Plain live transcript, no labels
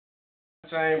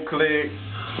same clique.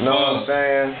 You know what I'm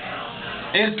saying?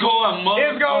 It's going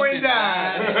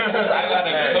down. I got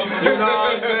a couple. You know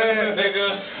what I'm saying? Nigga,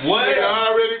 what? Nigga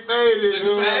already faded.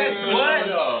 What?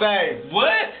 Say.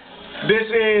 What? This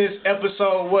is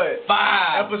episode what?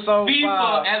 5. Episode FIFA,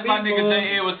 5. as my nigga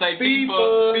J.Ed would say,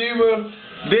 FIFA. FIFA.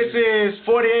 This is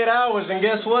 48 hours, and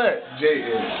guess what?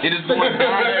 J.Ed. It is going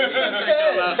down.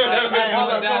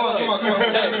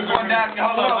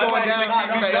 Hold on.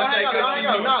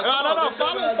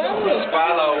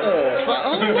 Follow.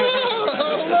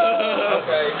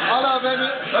 Okay. Hold on, baby.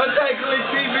 Let's take Click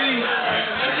TV.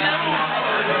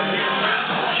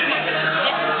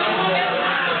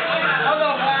 Hold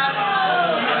on, man.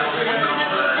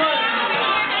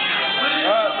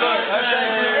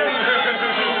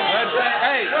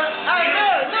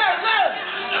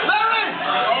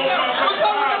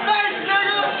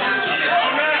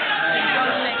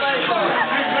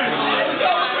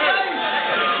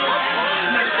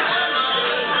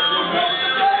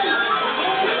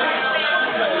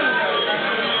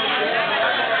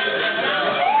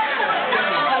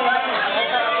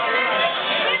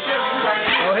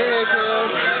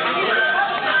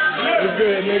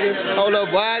 Good, nigga. Hold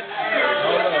up, what?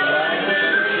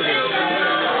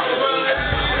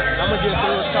 I'm gonna get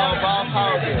through this called Bob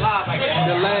Houses.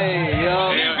 The lane,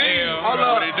 yo. Hold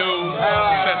up. What it do?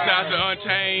 Shout out to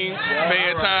Unchained.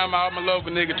 Bad time, all my local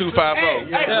nigga 250. Hey,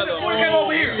 before you came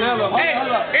over here. Hey,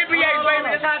 NBA, baby,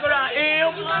 that's how I go down.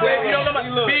 You don't know about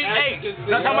Big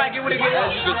 8. That's how I get what it gets.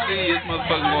 You can see this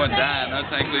motherfucker going down. I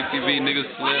think Click TV, niggas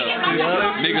slept.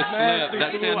 Niggas slept.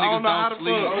 That's how niggas don't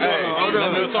sleep. Hey,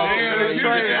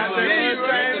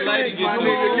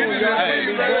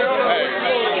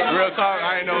 real talk,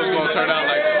 I ain't know it was gonna turn out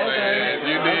like this, man.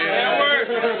 You did.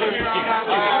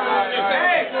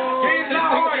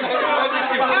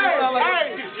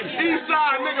 East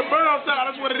side, nigga, burn side,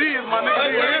 that's what it is, my nigga.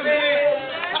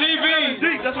 TV.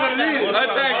 That's what it is. I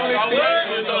think Click TV.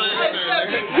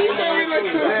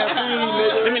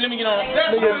 Let me get on.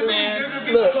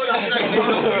 Look.